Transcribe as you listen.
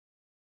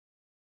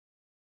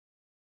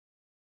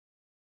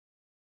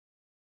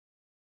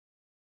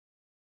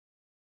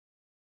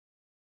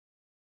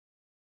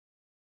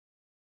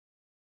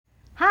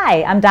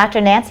Hi, I'm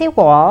Dr. Nancy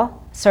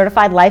Wall,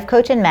 certified life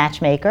coach and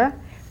matchmaker,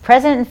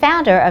 president and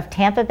founder of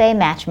Tampa Bay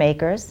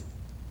Matchmakers,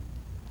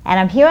 and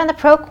I'm here on the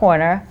Pro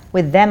Corner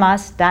with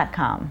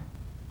ThemUs.com.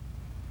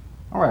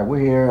 All right,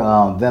 we're here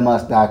on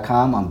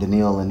ThemUs.com. I'm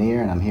Daniil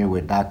Lanier, and I'm here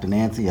with Dr.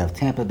 Nancy of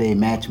Tampa Bay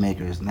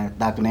Matchmakers.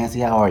 Dr.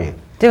 Nancy, how are you?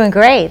 Doing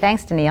great.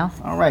 Thanks, Daniil.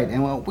 All right,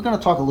 and we're going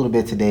to talk a little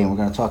bit today, and we're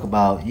going to talk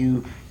about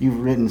you've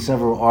written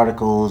several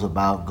articles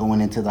about going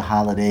into the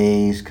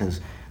holidays, because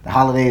the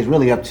holidays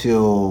really up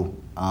till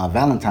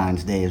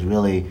Valentine's Day is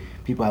really,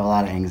 people have a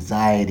lot of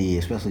anxiety,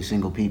 especially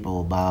single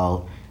people,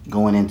 about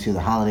going into the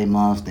holiday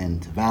months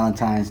and to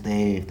Valentine's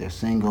Day if they're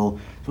single.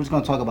 So we're just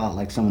going to talk about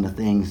like some of the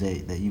things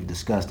that you've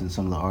discussed in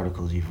some of the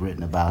articles you've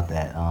written about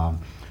that.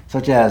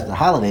 Such as the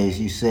holidays,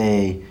 you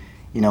say,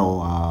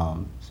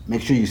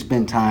 make sure you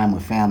spend time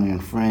with family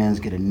and friends,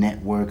 get a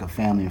network of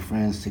family and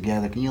friends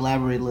together. Can you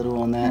elaborate a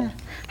little on that? Yeah.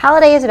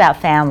 Holiday is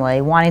about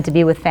family, wanting to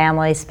be with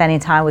family, spending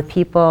time with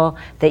people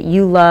that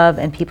you love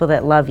and people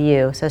that love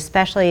you. So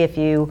especially if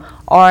you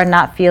are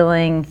not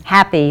feeling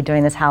happy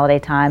during this holiday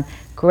time,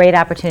 great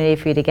opportunity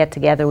for you to get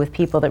together with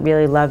people that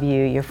really love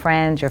you, your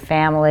friends, your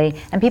family,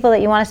 and people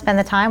that you want to spend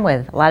the time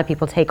with. A lot of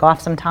people take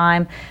off some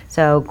time,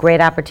 so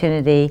great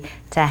opportunity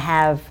to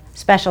have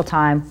special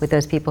time with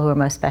those people who are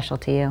most special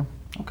to you.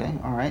 Okay,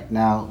 all right.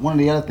 Now, one of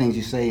the other things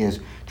you say is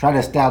try to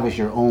establish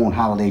your own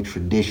holiday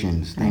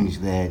traditions, things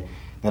that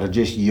are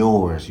just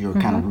yours, your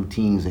kind of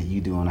routines that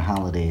you do on the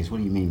holidays. What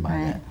do you mean by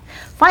that?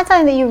 Find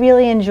something that you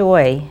really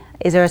enjoy.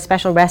 Is there a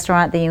special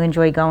restaurant that you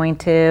enjoy going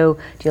to?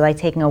 Do you like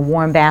taking a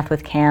warm bath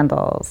with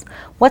candles?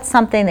 What's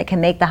something that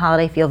can make the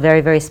holiday feel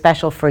very, very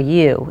special for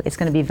you? It's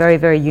going to be very,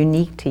 very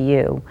unique to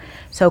you.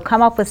 So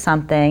come up with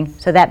something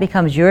so that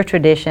becomes your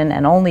tradition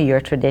and only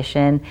your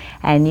tradition,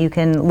 and you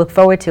can look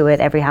forward to it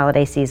every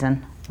holiday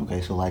season.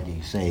 Okay, so like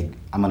you say,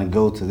 I'm going to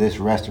go to this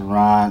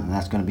restaurant, and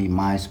that's going to be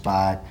my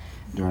spot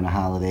during the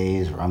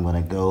holidays, or I'm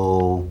going to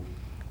go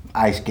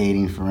ice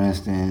skating, for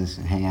instance,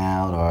 and hang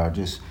out, or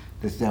just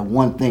that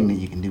one thing that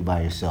you can do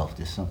by yourself,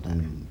 just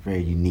something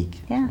very unique.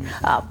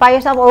 Yeah, by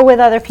yourself or with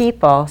other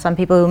people. Some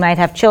people who might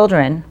have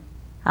children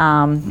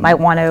might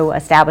want to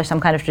establish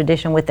some kind of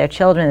tradition with their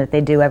children that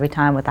they do every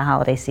time with the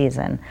holiday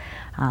season.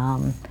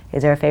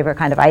 Is there a favorite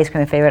kind of ice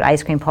cream, a favorite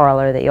ice cream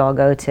parlor that you all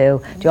go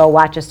to? Do you all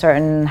watch a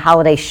certain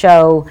holiday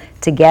show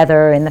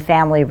together in the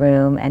family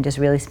room and just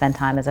really spend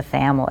time as a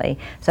family?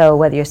 So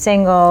whether you're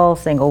single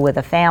with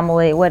a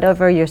family,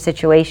 whatever your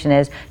situation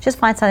is, just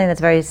find something that's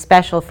very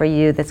special for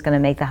you that's going to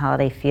make the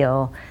holiday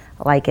feel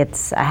like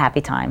it's a happy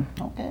time.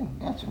 Okay,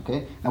 gotcha.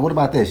 Okay. Now, what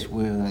about this?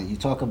 You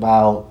talk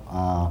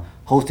about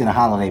hosting a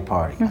holiday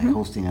party, like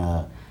hosting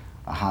a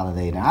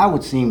holiday. Now, I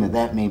would seem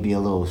that may be a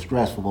little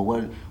stressful, but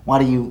why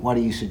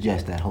do you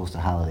suggest that host a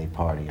holiday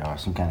party or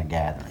some kind of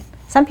gathering?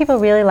 Some people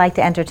really like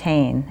to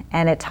entertain,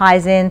 and it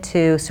ties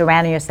into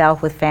surrounding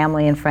yourself with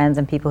family and friends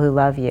and people who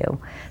love you.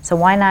 So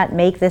why not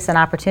make this an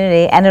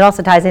opportunity, and it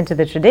also ties into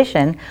the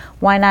tradition,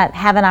 why not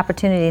have an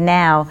opportunity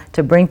now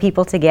to bring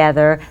people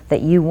together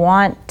that you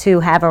want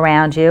to have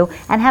around you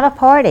and have a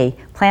party,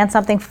 plan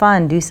something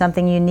fun, do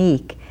something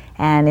unique,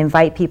 and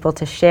invite people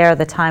to share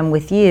the time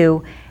with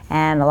you.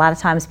 And a lot of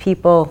times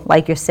people,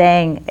 like you're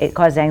saying, it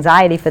causes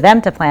anxiety for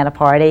them to plan a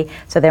party,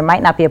 so there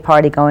might not be a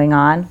party going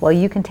on. Well,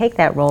 you can take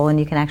that role and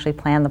you can actually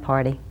plan the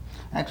party.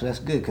 Actually, that's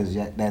good, because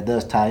that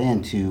does tie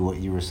into what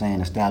you were saying,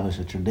 establish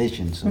a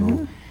tradition.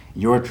 So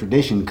your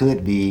tradition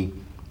could be,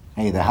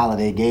 hey, the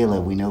holiday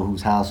gala, we know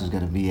whose house is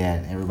going to be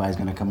at. Everybody's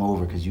going to come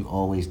over because you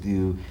always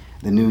do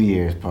the New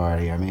Year's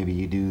party, or maybe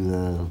you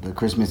do the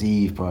Christmas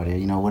Eve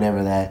party, or,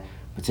 whatever that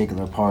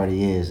particular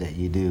party is that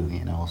you do.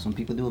 Some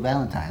people do a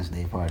Valentine's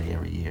Day party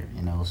every year,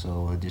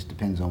 so it just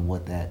depends on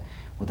what that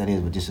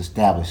is, but just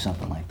establish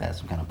something like that,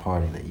 some kind of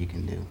party that you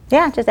can do.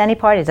 Yeah, just any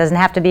party. It doesn't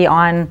have to be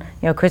on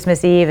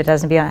Christmas Eve. It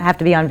doesn't have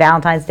to be on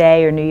Valentine's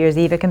Day or New Year's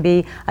Eve. It can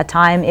be a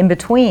time in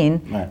between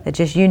that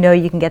just you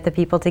can get the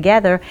people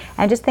together,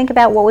 and just think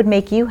about what would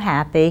make you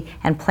happy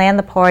and plan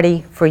the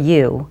party for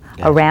you,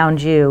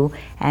 around you,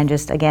 and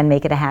just again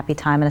make it a happy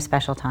time and a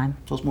special time.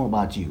 So it's more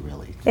about you,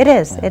 really. It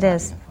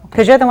is.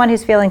 Because you're the one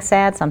who's feeling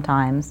sad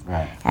sometimes.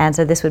 Right. And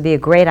so this would be a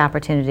great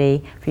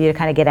opportunity for you to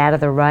kind of get out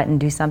of the rut and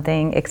do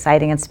something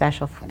exciting and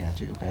special. I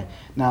got you. Okay.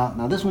 Now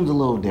this one's a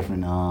little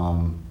different.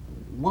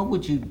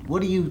 What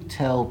do you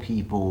tell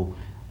people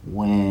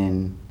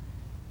when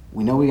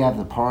we know we have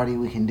the party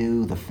we can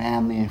do, the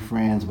family and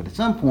friends, but at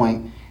some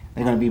point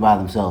they're going to be by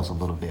themselves a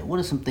little bit? What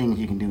are some things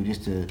you can do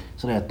just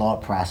so their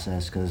thought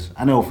process? Because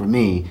I know for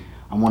me,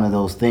 I'm one of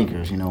those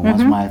thinkers,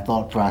 once my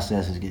thought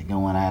processes get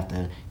going, I have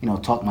to,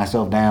 talk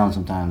myself down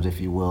sometimes, if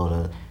you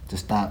will, to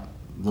stop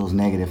those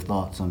negative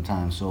thoughts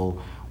sometimes.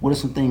 So what are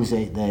some things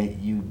that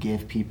you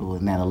give people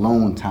in that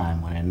alone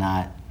time when they're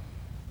not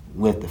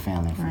with the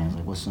family and friends?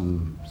 Like, what's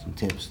some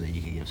tips that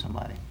you could give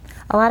somebody?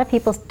 A lot of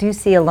people do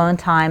see alone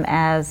time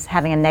as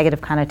having a negative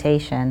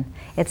connotation.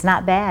 It's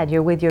not bad.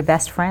 You're with your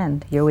best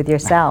friend. You're with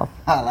yourself.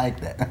 I like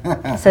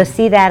that. So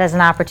see that as an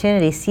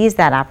opportunity. Seize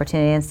that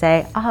opportunity and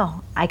say,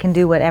 oh, I can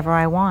do whatever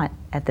I want.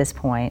 at this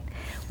point.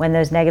 When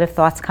those negative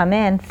thoughts come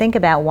in, think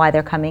about why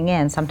they're coming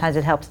in. Sometimes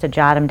it helps to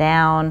jot them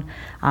down.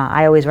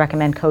 I always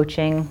recommend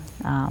coaching,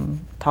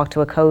 talk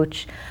to a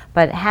coach,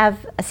 but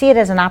see it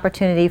as an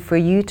opportunity for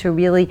you to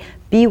really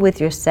be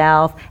with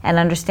yourself and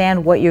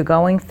understand what you're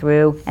going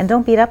through, and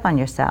don't beat up on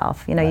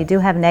yourself. You know, you do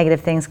have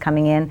negative things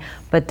coming in,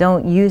 but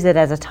don't use it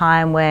as a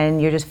time when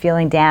you're just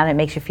feeling down. It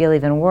makes you feel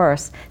even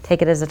worse.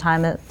 Take it as a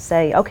time to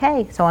say,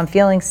 okay, so I'm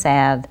feeling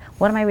sad.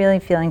 What am I really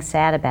feeling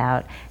sad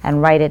about?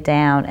 And write it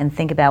down and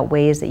think about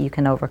ways that you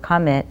can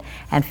overcome it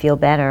and feel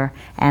better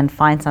and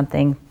find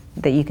something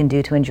that you can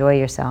do to enjoy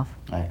yourself.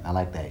 Right, I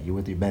like that. You're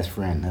with your best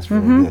friend. That's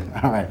really good.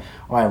 All right.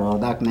 Well,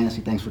 Dr.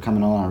 Nancy, thanks for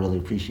coming on. I really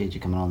appreciate you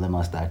coming on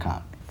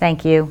TheMust.com.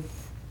 Thank you.